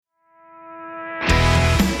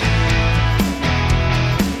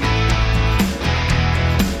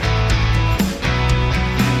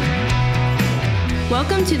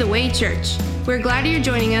Welcome to The Way Church. We're glad you're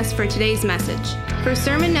joining us for today's message. For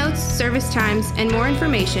sermon notes, service times, and more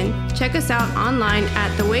information, check us out online at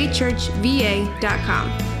thewaychurchva.com.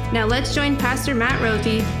 Now let's join Pastor Matt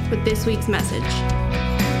Rothy with this week's message.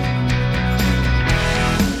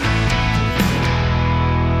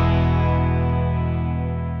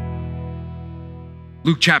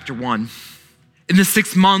 Luke chapter 1. In the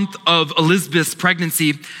 6th month of Elizabeth's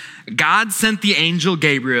pregnancy, God sent the angel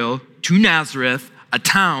Gabriel to Nazareth, a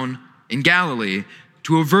town in Galilee,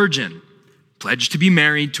 to a virgin pledged to be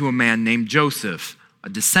married to a man named Joseph, a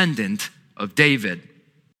descendant of David.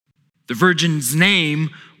 The virgin's name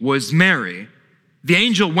was Mary. The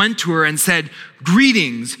angel went to her and said,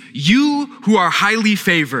 "Greetings, you who are highly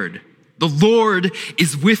favored. The Lord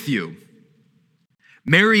is with you."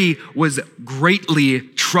 Mary was greatly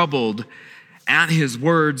troubled at his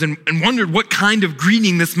words and wondered what kind of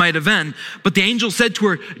greeting this might have been. But the angel said to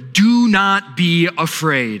her, "Do not be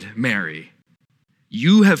afraid, Mary.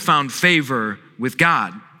 You have found favor with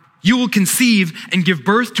God. You will conceive and give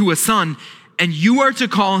birth to a son, and you are to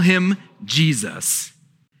call him Jesus.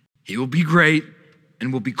 He will be great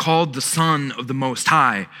and will be called the Son of the Most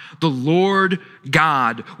High. The Lord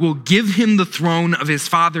God will give him the throne of his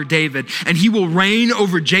father David, and he will reign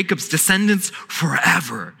over Jacob's descendants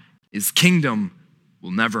forever. His kingdom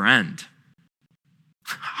will never end."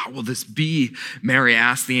 "How will this be?" Mary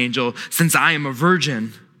asked the angel, "since I am a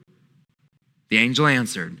virgin?" The angel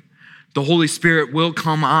answered, "The Holy Spirit will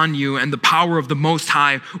come on you, and the power of the Most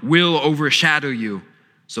High will overshadow you.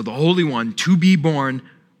 So the Holy One to be born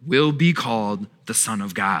will be called the Son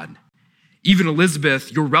of God. Even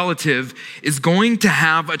Elizabeth, your relative, is going to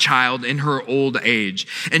have a child in her old age,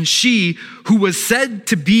 and she, who was said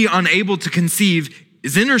to be unable to conceive,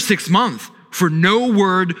 is in her 6th month, for no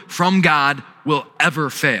word from God will ever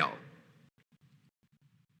fail."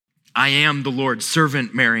 "I am the Lord's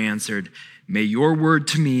servant," Mary answered. "May your word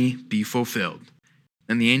to me be fulfilled."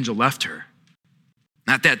 Then the angel left her.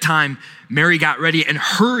 At that time, Mary got ready and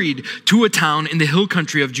hurried to a town in the hill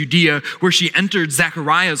country of Judea, where she entered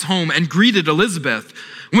Zechariah's home and greeted Elizabeth.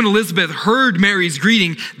 When Elizabeth heard Mary's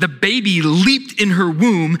greeting, the baby leaped in her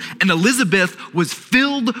womb, and Elizabeth was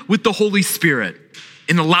filled with the Holy Spirit.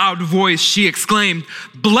 In a loud voice, she exclaimed,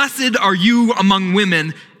 "Blessed are you among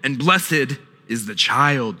women, and blessed is the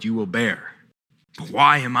child you will bear. But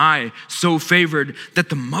why am I so favored that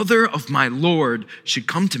the mother of my Lord should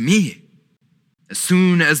come to me? As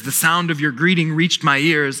soon as the sound of your greeting reached my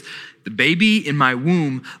ears, the baby in my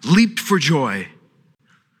womb leaped for joy.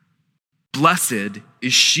 Blessed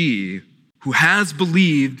is she who has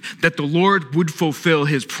believed that the Lord would fulfill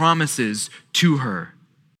his promises to her."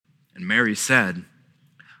 And Mary said,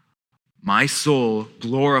 "My soul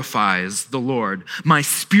glorifies the Lord. My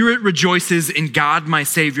spirit rejoices in God my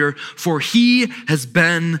Savior, for he has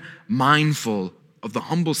been mindful of the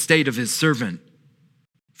humble state of his servant.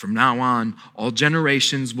 From now on, all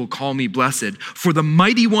generations will call me blessed, for the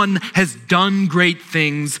Mighty One has done great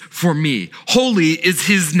things for me. Holy is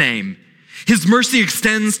his name. His mercy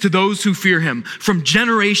extends to those who fear him from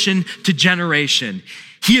generation to generation.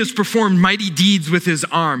 He has performed mighty deeds with his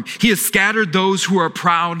arm. He has scattered those who are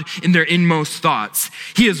proud in their inmost thoughts.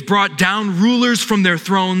 He has brought down rulers from their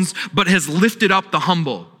thrones, but has lifted up the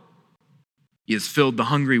humble. He has filled the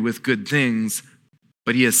hungry with good things,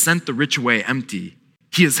 but he has sent the rich away empty.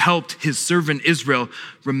 He has helped his servant Israel,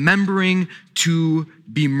 remembering to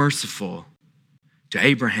be merciful to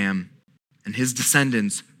Abraham and his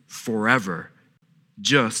descendants forever,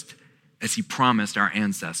 just as he promised our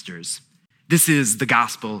ancestors." This is the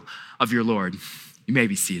gospel of your Lord. You may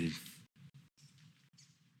be seated.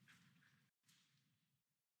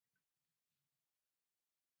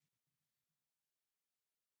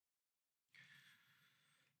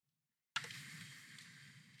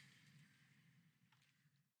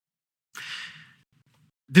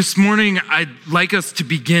 This morning, I'd like us to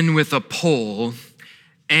begin with a poll,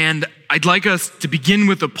 and I'd like us to begin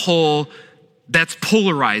with a poll that's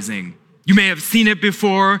polarizing. You may have seen it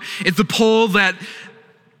before. It's a poll that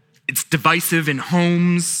it's divisive in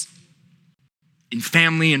homes, in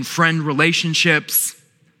family and friend relationships.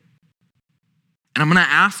 And I'm going to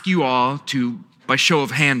ask you all to, by show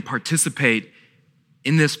of hand, participate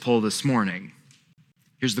in this poll this morning.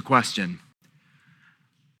 Here's the question.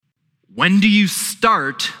 When do you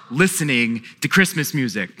start listening to Christmas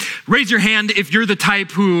music? Raise your hand if you're the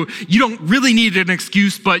type who you don't really need an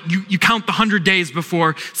excuse, but you count the 100 days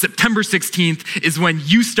before September 16th is when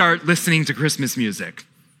you start listening to Christmas music.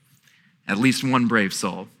 At least one brave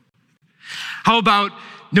soul. How about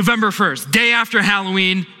November 1st, day after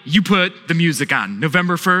Halloween, you put the music on.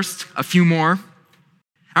 November 1st, a few more.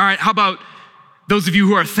 All right, how about those of you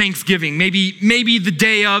who are Thanksgiving, maybe the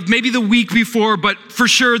day of, maybe the week before, but for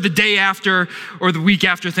sure the day after or the week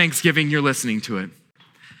after Thanksgiving, you're listening to it.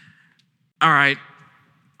 All right,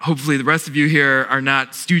 hopefully the rest of you here are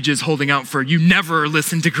not stooges holding out for you never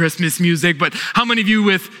listen to Christmas music, but how many of you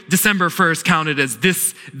with December 1st counted as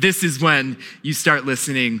this is when you start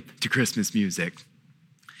listening to Christmas music?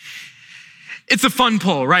 It's a fun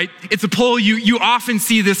poll, right? It's a poll you often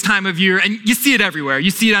see this time of year, and you see it everywhere. You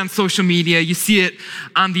see it on social media. You see it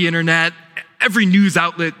on the internet. Every news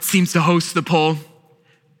outlet seems to host the poll.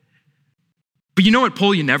 But you know what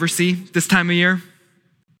poll you never see this time of year?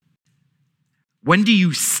 When do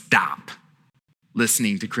you stop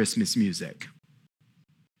listening to Christmas music?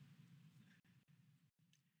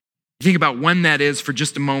 You think about when that is for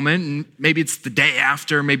just a moment, and maybe it's the day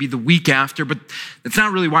after, maybe the week after, but that's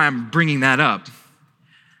not really why I'm bringing that up.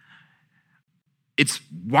 It's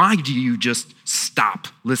why do you just stop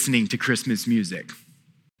listening to Christmas music?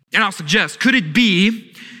 And I'll suggest, could it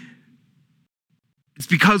be it's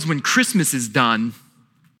because when Christmas is done,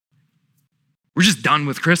 we're just done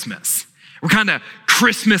with Christmas. We're kind of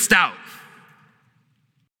Christmased out.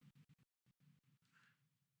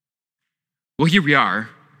 Well, here we are.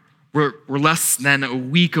 We're less than a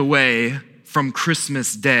week away from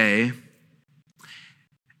Christmas Day.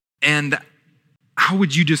 And how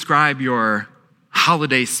would you describe your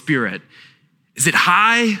holiday spirit? Is it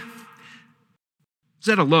high? Is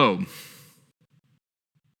that a low?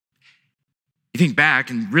 You think back,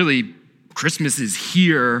 and really, Christmas is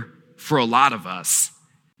here for a lot of us.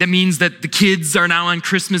 That means that the kids are now on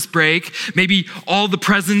Christmas break. Maybe all the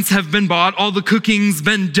presents have been bought, all the cooking's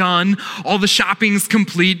been done, all the shopping's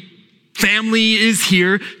complete. Family is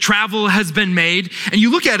here, travel has been made, and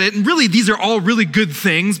you look at it, and really these are all really good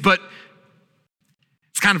things, but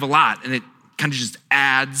it's kind of a lot, and it kind of just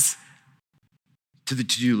adds to the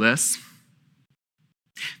to-do list.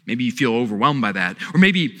 Maybe you feel overwhelmed by that, or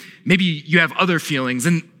maybe you have other feelings,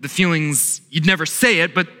 and the feelings, you'd never say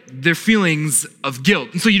it, but they're feelings of guilt,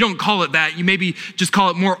 and so you don't call it that, you maybe just call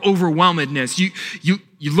it more overwhelmedness. You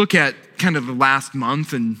look at kind of the last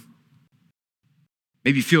month, and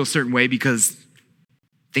maybe you feel a certain way because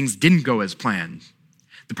things didn't go as planned.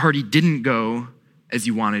 The party didn't go as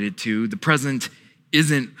you wanted it to. The present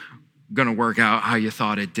isn't going to work out how you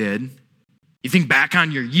thought it did. You think back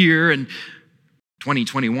on your year, and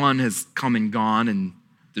 2021 has come and gone, and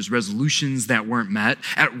there's resolutions that weren't met.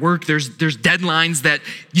 At work, there's deadlines that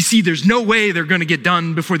you see there's no way they're going to get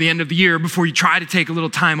done before the end of the year, before you try to take a little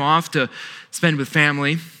time off to spend with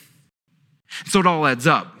family. So it all adds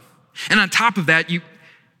up. And on top of that, you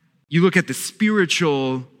look at the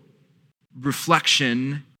spiritual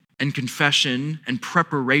reflection and confession and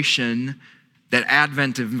preparation that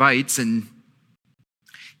Advent invites, and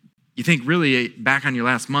you think really back on your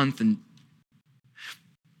last month, and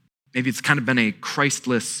maybe it's kind of been a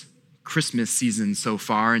Christless Christmas season so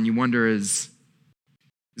far, and you wonder, is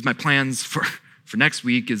my plans for next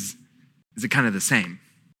week, is it kind of the same?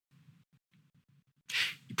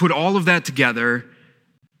 You put all of that together,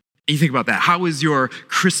 and you think about that. How is your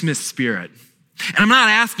Christmas spirit? And I'm not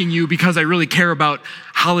asking you because I really care about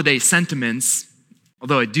holiday sentiments,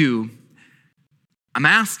 although I do. I'm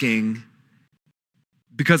asking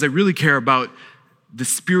because I really care about the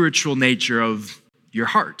spiritual nature of your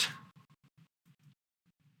heart.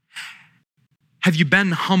 Have you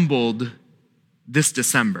been humbled this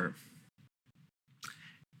December?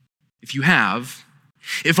 If you have,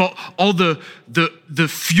 if all the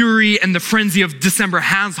fury and the frenzy of December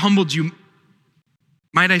has humbled you,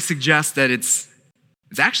 might I suggest that it's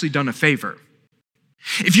actually done a favor.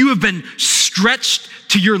 If you have been stretched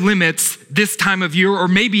to your limits this time of year, or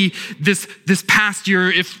maybe this past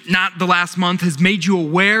year, if not the last month, has made you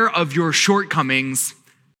aware of your shortcomings,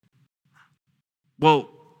 well,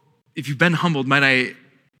 if you've been humbled, might I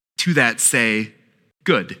to that say,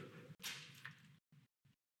 good,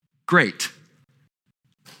 great.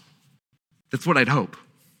 That's what I'd hope.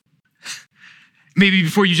 Maybe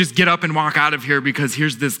before you just get up and walk out of here because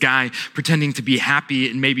here's this guy pretending to be happy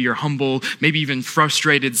in maybe your humble, maybe even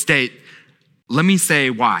frustrated state, let me say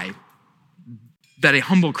why. That a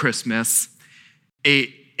humble Christmas,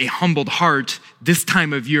 a humbled heart this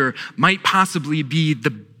time of year might possibly be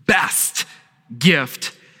the best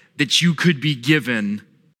gift that you could be given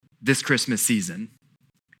this Christmas season.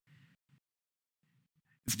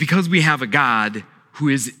 It's because we have a God who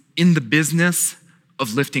is in the business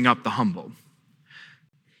of lifting up the humble.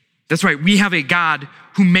 That's right, we have a God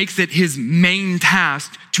who makes it his main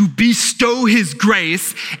task to bestow his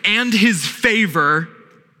grace and his favor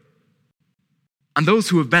on those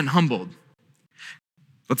who have been humbled.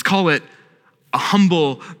 Let's call it a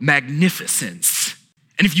humble magnificence.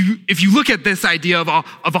 And if you look at this idea of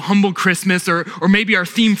a humble Christmas, or maybe our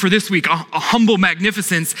theme for this week, a humble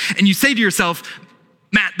magnificence, and you say to yourself,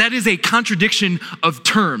 Matt, that is a contradiction of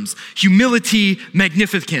terms. Humility,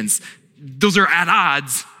 magnificence. Those are at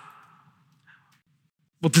odds.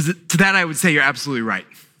 Well, to that I would say you're absolutely right.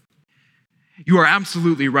 You are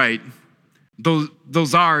absolutely right.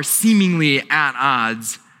 Those are seemingly at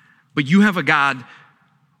odds, but you have a God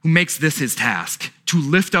who makes this his task, to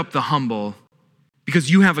lift up the humble,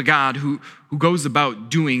 because you have a God who goes about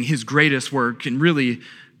doing his greatest work in really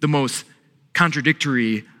the most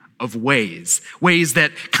contradictory of ways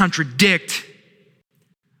that contradict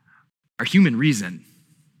our human reason.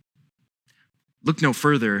 Look no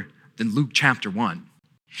further than Luke chapter 1.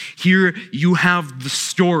 Here you have the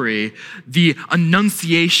story, the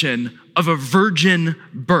annunciation of a virgin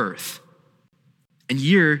birth. And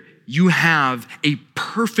here you have a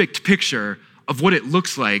perfect picture of what it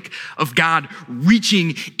looks like, of God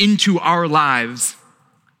reaching into our lives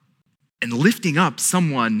and lifting up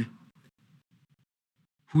someone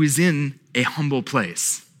who is in a humble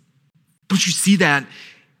place. Don't you see that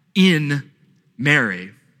in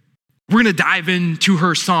Mary? We're going to dive into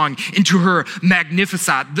her song, into her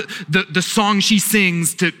Magnificat, the song she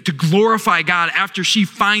sings to glorify God after she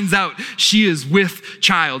finds out she is with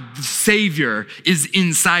child. The Savior is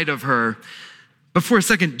inside of her. But for a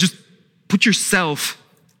second, just put yourself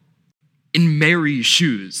in Mary's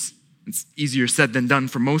shoes. It's easier said than done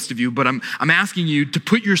for most of you, but I'm asking you to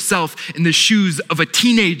put yourself in the shoes of a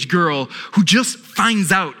teenage girl who just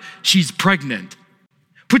finds out she's pregnant.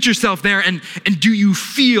 Put yourself there, and do you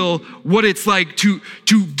feel what it's like to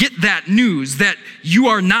get that news that you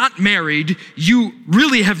are not married, you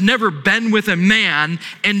really have never been with a man,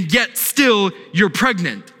 and yet still you're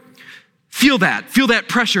pregnant? Feel that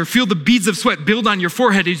pressure, feel the beads of sweat build on your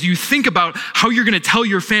forehead as you think about how you're gonna tell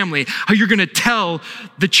your family, how you're gonna tell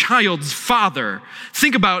the child's father.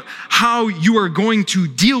 Think about how you are going to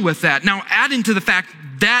deal with that. Now add into the fact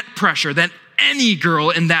that pressure that any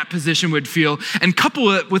girl in that position would feel, and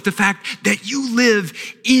couple it with the fact that you live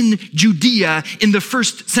in Judea in the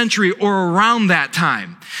first century or around that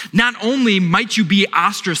time. Not only might you be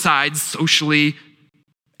ostracized socially,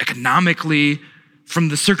 economically, from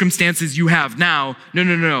the circumstances you have now,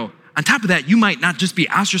 no. On top of that, you might not just be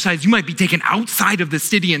ostracized, you might be taken outside of the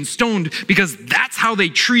city and stoned, because that's how they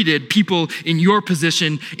treated people in your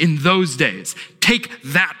position in those days. Take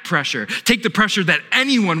that pressure. Take the pressure that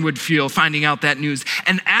anyone would feel finding out that news,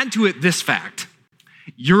 and add to it this fact.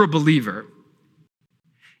 You're a believer.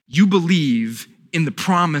 You believe in the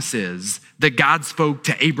promises that God spoke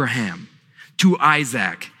to Abraham, to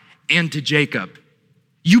Isaac, and to Jacob.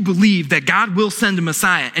 You believe that God will send a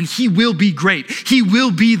Messiah, and he will be great. He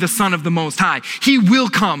will be the Son of the Most High. He will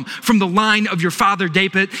come from the line of your father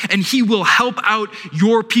David, and he will help out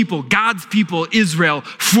your people, God's people, Israel,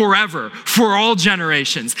 forever, for all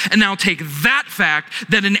generations. And now take that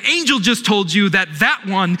fact that an angel just told you that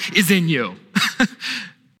one is in you.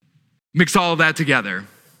 Mix all of that together.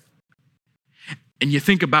 And you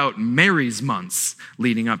think about Mary's months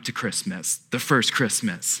leading up to Christmas, the first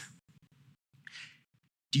Christmas.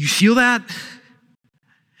 Do you feel that?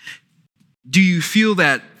 Do you feel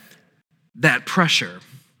that pressure?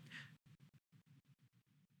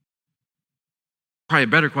 Probably a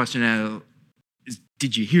better question is,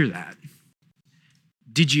 did you hear that?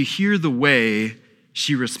 Did you hear the way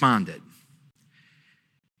she responded?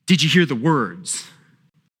 Did you hear the words?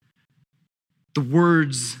 The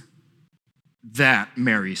words that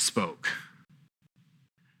Mary spoke.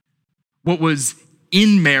 What was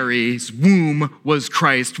in Mary's womb was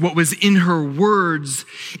Christ. What was in her words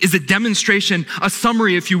is a demonstration, a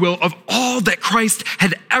summary, if you will, of all that Christ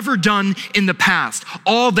had ever done in the past,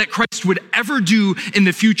 all that Christ would ever do in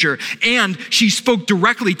the future. And she spoke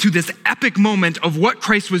directly to this epic moment of what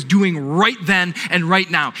Christ was doing right then and right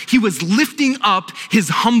now. He was lifting up his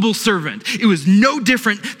humble servant. It was no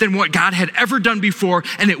different than what God had ever done before,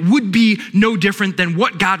 and it would be no different than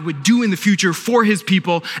what God would do in the future for his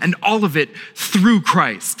people, and all of it through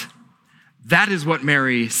Christ. That is what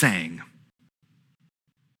Mary sang.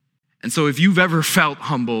 And so if you've ever felt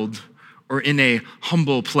humbled or in a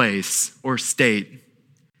humble place or state,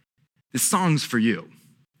 this song's for you.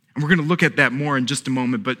 And we're going to look at that more in just a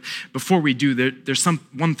moment. But before we do, there's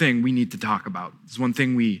one thing we need to talk about. There's one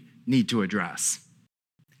thing we need to address.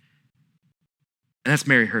 And that's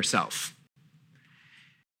Mary herself.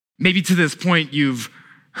 Maybe to this point, you've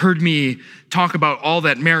heard me talk about all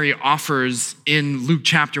that Mary offers in Luke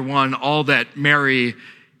chapter 1, all that Mary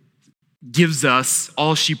gives us,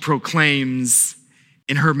 all she proclaims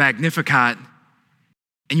in her Magnificat.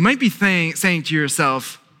 And you might be saying to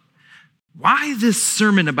yourself, why this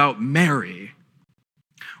sermon about Mary?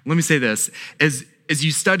 Let me say this. As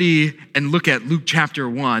you study and look at Luke chapter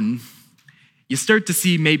 1, you start to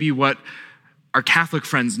see maybe what our Catholic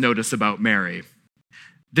friends notice about Mary.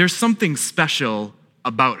 There's something special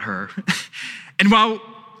about her. And while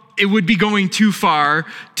it would be going too far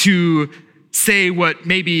to say what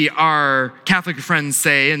maybe our Catholic friends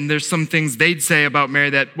say, and there's some things they'd say about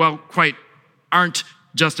Mary that, well, quite aren't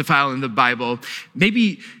justifiable in the Bible,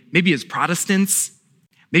 maybe as Protestants,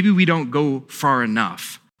 maybe we don't go far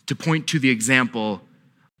enough to point to the example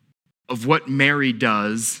of what Mary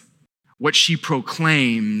does, what she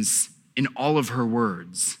proclaims in all of her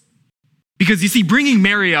words. Because you see, bringing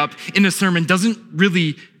Mary up in a sermon doesn't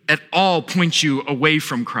really at all point you away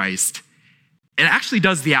from Christ. It actually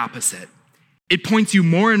does the opposite. It points you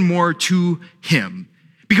more and more to him.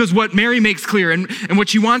 Because what Mary makes clear and what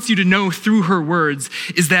she wants you to know through her words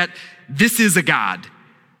is that this is a God.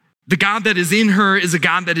 The God that is in her is a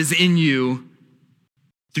God that is in you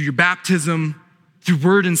through your baptism, through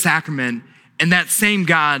word and sacrament. And that same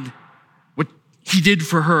God, what he did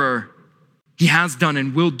for her, he has done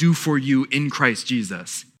and will do for you in Christ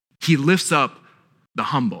Jesus. He lifts up the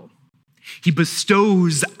humble. He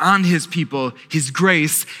bestows on his people his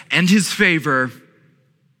grace and his favor,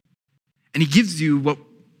 and he gives you what,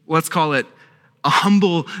 let's call it, a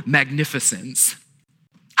humble magnificence.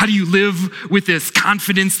 How do you live with this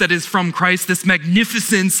confidence that is from Christ, this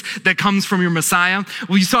magnificence that comes from your Messiah?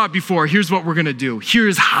 Well, you saw it before. Here's what we're going to do.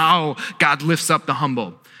 Here's how God lifts up the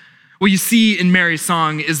humble. What you see in Mary's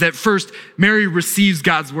song is that first, Mary receives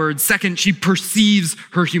God's word. Second, she perceives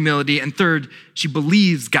her humility. And third, she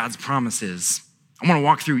believes God's promises. I want to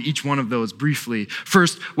walk through each one of those briefly.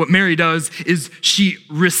 First, what Mary does is she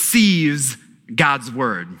receives God's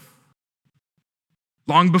word.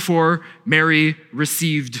 Long before Mary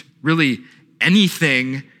received really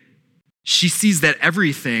anything, she sees that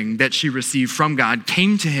everything that she received from God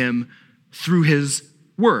came to him through his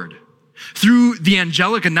word. Through the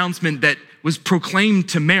angelic announcement that was proclaimed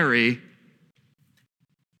to Mary,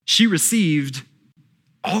 she received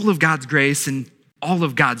all of God's grace and all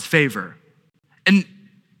of God's favor. And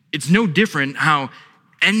it's no different how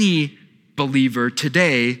any believer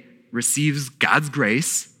today receives God's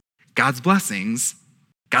grace, God's blessings,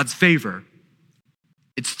 God's favor.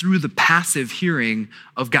 It's through the passive hearing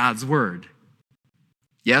of God's word.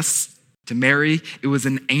 Yes, to Mary, it was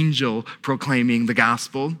an angel proclaiming the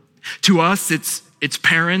gospel. To us, it's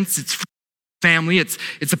parents, it's family, it's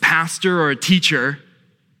a pastor or a teacher,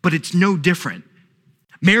 but it's no different.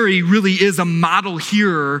 Mary really is a model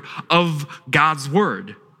hearer of God's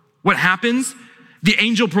word. What happens? The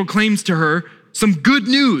angel proclaims to her some good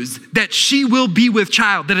news that she will be with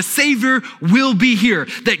child, that a Savior will be here,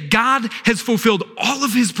 that God has fulfilled all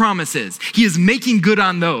of his promises. He is making good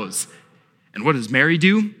on those. And what does Mary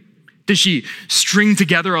do? Does she string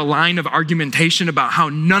together a line of argumentation about how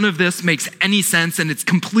none of this makes any sense and it's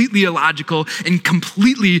completely illogical and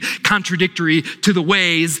completely contradictory to the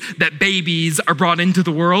ways that babies are brought into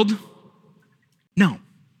the world? No.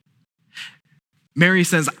 Mary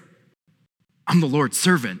says, I'm the Lord's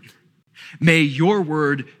servant. May your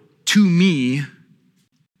word to me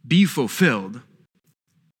be fulfilled.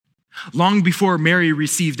 Long before Mary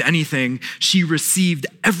received anything, she received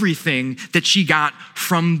everything that she got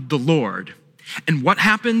from the Lord. And what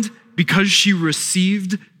happened because she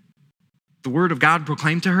received the word of God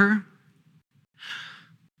proclaimed to her?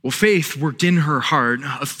 Well, faith worked in her heart,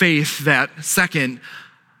 a faith that, second,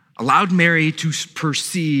 allowed Mary to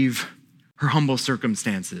perceive her humble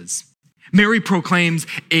circumstances. Mary proclaims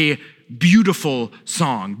a beautiful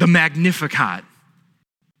song, the Magnificat.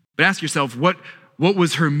 But ask yourself, what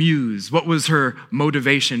was her muse? What was her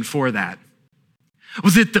motivation for that?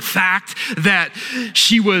 Was it the fact that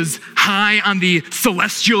she was high on the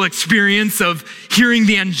celestial experience of hearing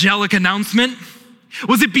the angelic announcement?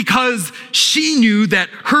 Was it because she knew that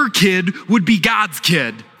her kid would be God's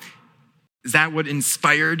kid? Is that what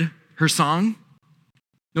inspired her song?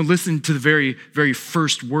 No, listen to the very, very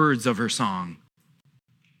first words of her song.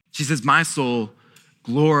 She says, my soul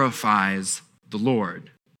glorifies the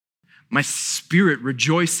Lord. My spirit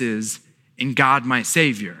rejoices in God, my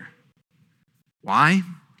Savior. Why?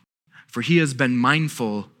 For he has been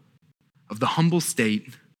mindful of the humble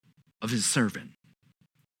state of his servant.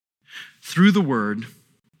 Through the word,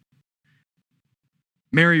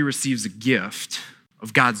 Mary receives a gift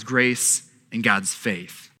of God's grace and God's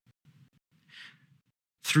faith.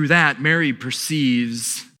 Through that, Mary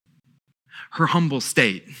perceives her humble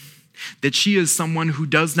state, that she is someone who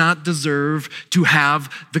does not deserve to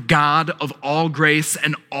have the God of all grace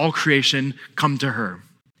and all creation come to her.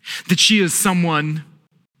 that she is someone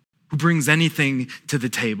who brings anything to the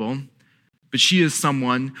table, but she is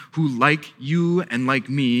someone who, like you and like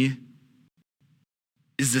me,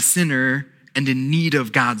 is a sinner and in need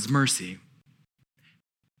of God's mercy.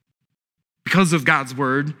 Because of God's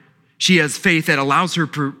word, she has faith that allows her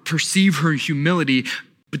to perceive her humility.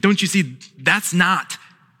 But don't you see, that's not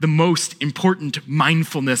the most important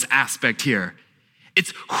mindfulness aspect here.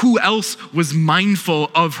 It's who else was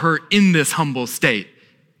mindful of her in this humble state.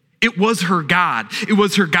 It was her God. It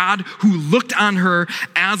was her God who looked on her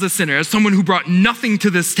as a sinner, as someone who brought nothing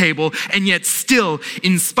to this table, and yet still,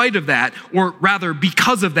 in spite of that, or rather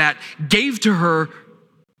because of that, gave to her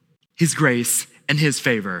his grace and his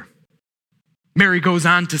favor. Mary goes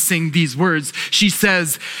on to sing these words. She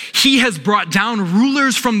says, "He has brought down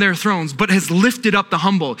rulers from their thrones, but has lifted up the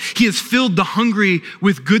humble. He has filled the hungry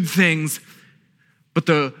with good things, but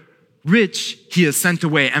the rich he has sent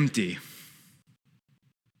away empty."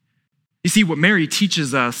 You see, what Mary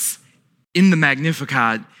teaches us in the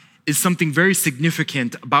Magnificat is something very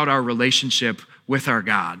significant about our relationship with our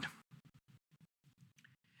God.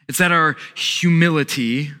 It's that our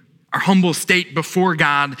humility, our humble state before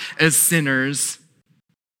God as sinners,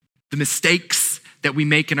 the mistakes that we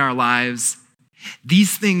make in our lives,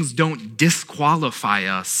 these things don't disqualify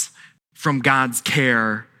us from God's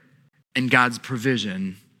care and God's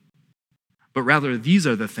provision, but rather these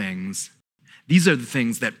are the things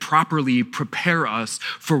that properly prepare us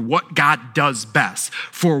for what God does best,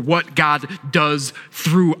 for what God does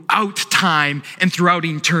throughout time and throughout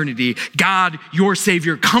eternity. God, your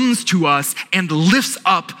Savior, comes to us and lifts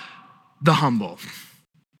up the humble.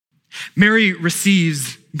 Mary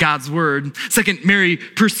receives God's word. Second, Mary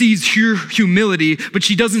perceives her humility, but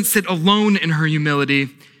she doesn't sit alone in her humility.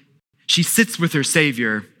 She sits with her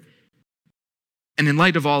Savior. And in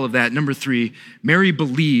light of all of that, number 3, Mary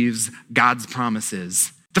believes God's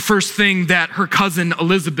promises. The first thing that her cousin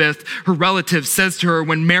Elizabeth, her relative, says to her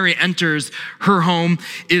when Mary enters her home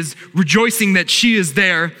is rejoicing that she is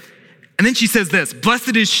there. And then she says this,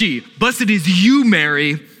 "Blessed is she, blessed is you,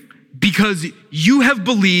 Mary, because you have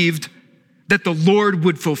believed that the Lord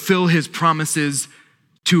would fulfill his promises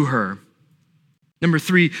to her." Number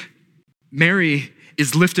 3, Mary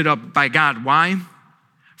is lifted up by God. Why?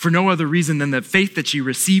 For no other reason than the faith that she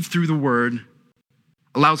received through the word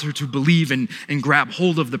allows her to believe and grab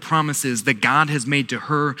hold of the promises that God has made to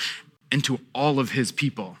her and to all of his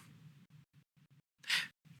people.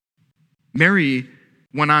 Mary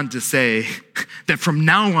went on to say that from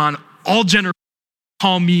now on, all generations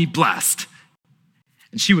call me blessed.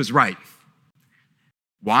 And she was right.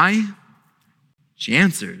 Why? She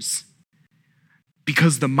answers,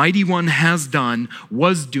 "Because the mighty one has done,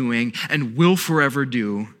 was doing, and will forever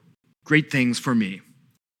do great things for me.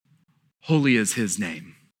 Holy is his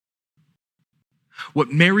name."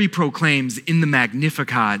 What Mary proclaims in the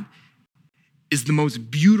Magnificat is the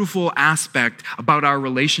most beautiful aspect about our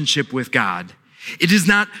relationship with God. It is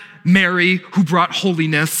not Mary who brought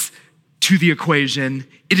holiness to the equation.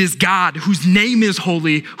 It is God, whose name is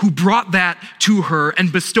holy, who brought that to her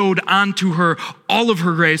and bestowed onto her all of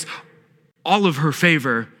her grace, all of her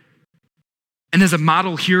favor. And as a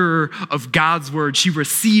model hearer of God's word, she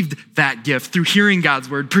received that gift through hearing God's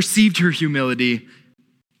word, perceived her humility,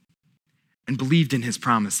 and believed in his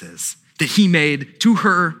promises that he made to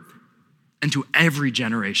her and to every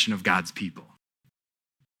generation of God's people.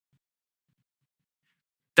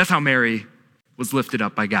 That's how Mary was lifted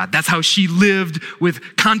up by God. That's how she lived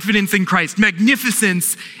with confidence in Christ,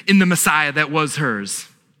 magnificence in the Messiah that was hers.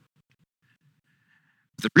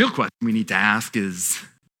 The real question we need to ask is,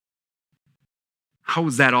 how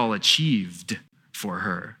was that all achieved for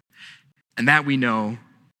her? And that we know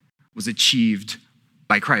was achieved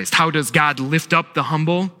by Christ. How does God lift up the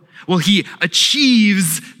humble? Well, he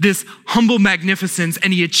achieves this humble magnificence,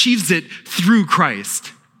 and he achieves it through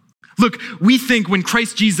Christ. Look, we think when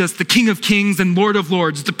Christ Jesus, the King of Kings and Lord of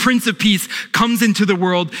Lords, the Prince of Peace, comes into the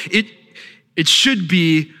world, it should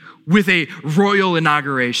be with a royal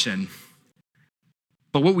inauguration.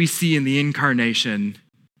 But what we see in the incarnation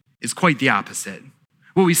is quite the opposite.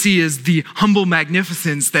 What we see is the humble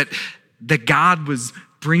magnificence that God was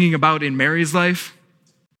bringing about in Mary's life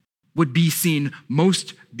would be seen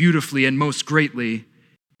most beautifully and most greatly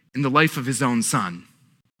in the life of his own son.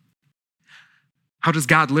 How does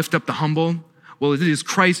God lift up the humble? Well, it is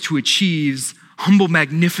Christ who achieves humble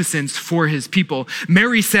magnificence for his people.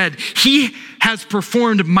 Mary said, "He has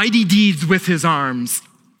performed mighty deeds with his arms.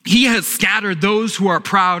 He has scattered those who are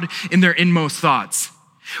proud in their inmost thoughts."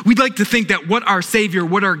 We'd like to think that what our Savior,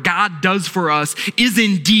 what our God does for us is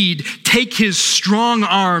indeed take his strong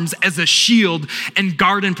arms as a shield and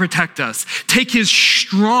guard and protect us. Take his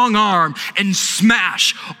strong arm and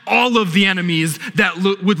smash all of the enemies that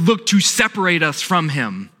would look to separate us from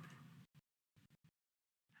him.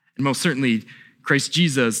 And most certainly, Christ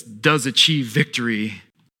Jesus does achieve victory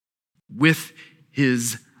with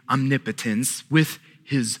his omnipotence, with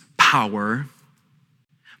his power.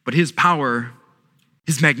 But his power,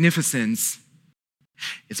 his magnificence,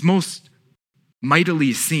 it's most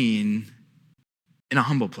mightily seen in a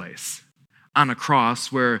humble place, on a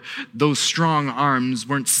cross where those strong arms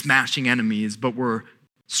weren't smashing enemies, but were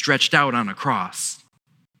stretched out on a cross.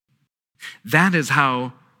 That is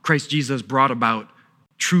how Christ Jesus brought about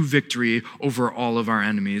true victory over all of our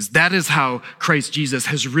enemies. That is how Christ Jesus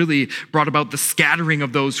has really brought about the scattering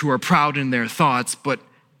of those who are proud in their thoughts, but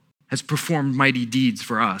has performed mighty deeds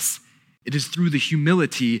for us. It is through the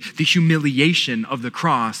humility, the humiliation of the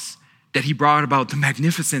cross that he brought about the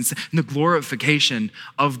magnificence and the glorification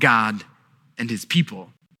of God and his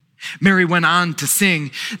people. Mary went on to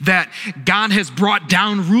sing that God has brought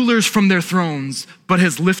down rulers from their thrones, but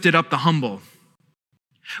has lifted up the humble.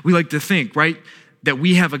 We like to think, right, that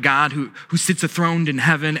we have a God who sits enthroned in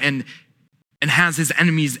heaven and has his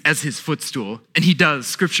enemies as his footstool. And he does.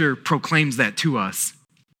 Scripture proclaims that to us.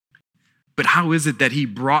 But how is it that he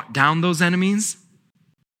brought down those enemies?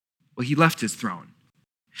 Well, he left his throne.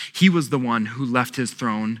 He was the one who left his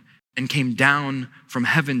throne and came down from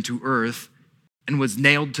heaven to earth and was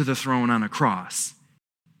nailed to the throne on a cross.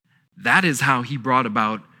 That is how he brought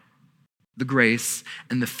about the grace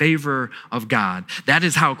and the favor of God. That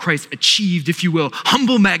is how Christ achieved, if you will,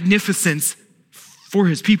 humble magnificence for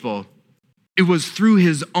his people. It was through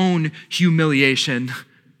his own humiliation,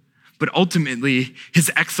 but ultimately his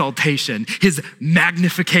exaltation, his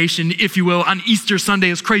magnification, if you will, on Easter Sunday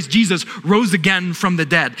as Christ Jesus rose again from the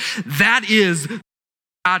dead. That is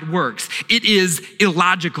God works. It is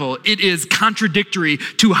illogical. It is contradictory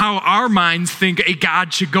to how our minds think a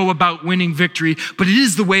God should go about winning victory, but it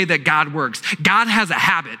is the way that God works. God has a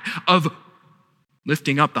habit of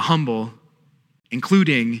lifting up the humble,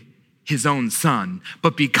 including his own son.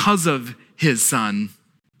 But because of his son,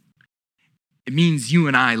 it means you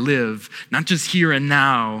and I live not just here and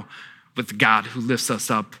now with God who lifts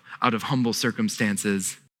us up out of humble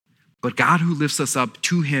circumstances, but God who lifts us up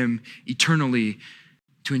to him eternally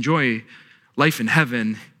to enjoy life in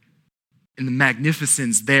heaven and the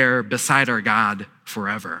magnificence there beside our God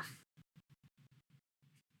forever.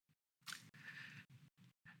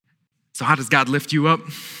 So how does God lift you up?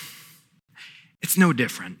 It's no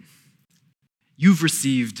different. You've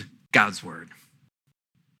received God's word.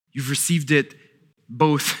 You've received it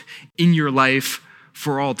both in your life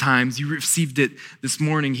for all times. You received it this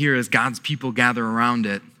morning here as God's people gather around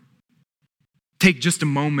it. Take just a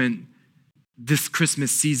moment this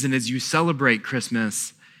Christmas season as you celebrate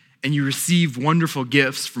Christmas and you receive wonderful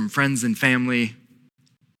gifts from friends and family.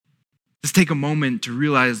 Just take a moment to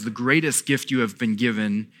realize the greatest gift you have been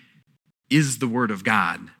given is the Word of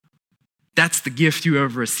God. That's the gift you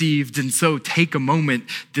have received. And so take a moment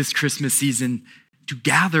this Christmas season to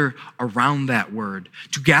gather around that word,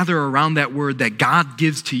 that God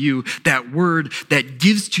gives to you, that word that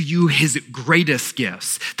gives to you his greatest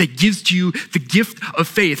gifts, that gives to you the gift of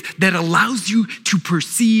faith that allows you to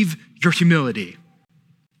perceive your humility.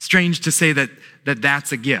 Strange to say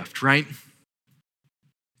that's a gift, right?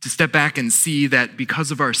 To step back and see that because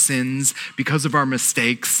of our sins, because of our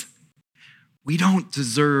mistakes, we don't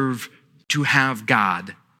deserve to have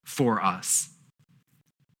God for us.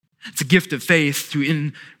 It's a gift of faith to,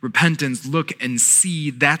 in repentance, look and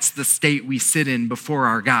see that's the state we sit in before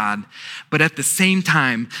our God. But at the same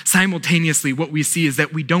time, simultaneously, what we see is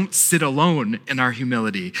that we don't sit alone in our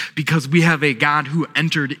humility because we have a God who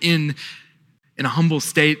entered in a humble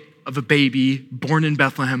state of a baby born in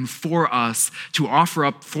Bethlehem for us to offer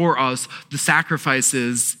up for us the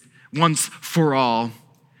sacrifices once for all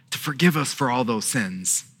to forgive us for all those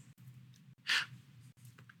sins.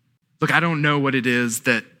 Look, I don't know what it is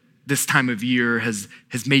that this time of year has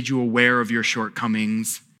made you aware of your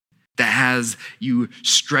shortcomings, that has you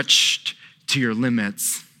stretched to your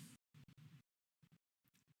limits.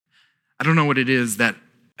 I don't know what it is that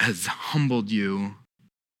has humbled you,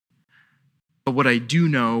 but what I do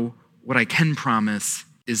know, what I can promise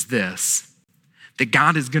is this, that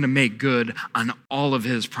God is going to make good on all of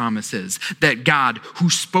his promises, that God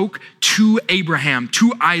who spoke to Abraham,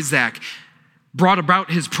 to Isaac, brought about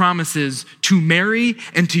his promises to Mary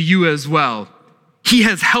and to you as well. He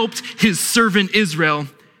has helped his servant Israel,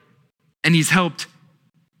 and he's helped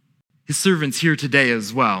his servants here today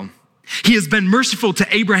as well. He has been merciful to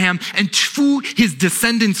Abraham and to his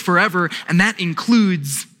descendants forever, and that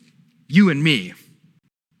includes you and me.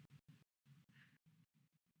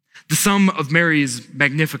 The sum of Mary's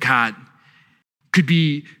Magnificat could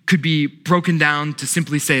be broken down to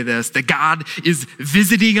simply say this, that God is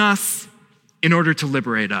visiting us in order to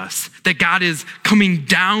liberate us, that God is coming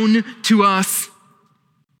down to us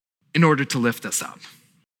in order to lift us up.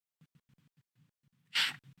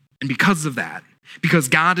 And because of that, because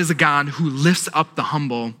God is a God who lifts up the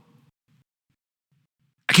humble,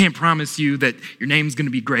 I can't promise you that your name's going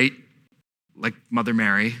to be great, like Mother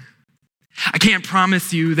Mary. I can't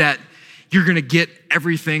promise you that you're going to get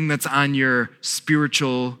everything that's on your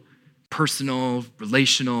spiritual, personal,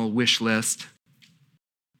 relational wish list.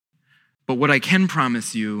 But what I can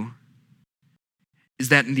promise you is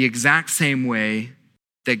that in the exact same way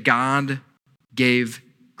that God gave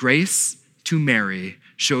grace to Mary,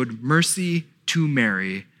 showed mercy to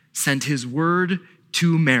Mary, sent his word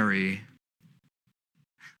to Mary,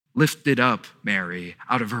 lifted up Mary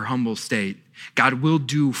out of her humble state, God will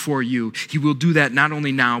do for you. He will do that not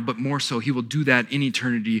only now, but more so, he will do that in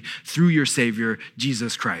eternity through your Savior,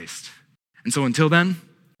 Jesus Christ. And so until then,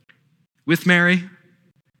 with Mary,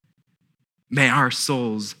 may our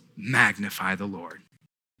souls magnify the Lord.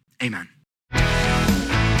 Amen.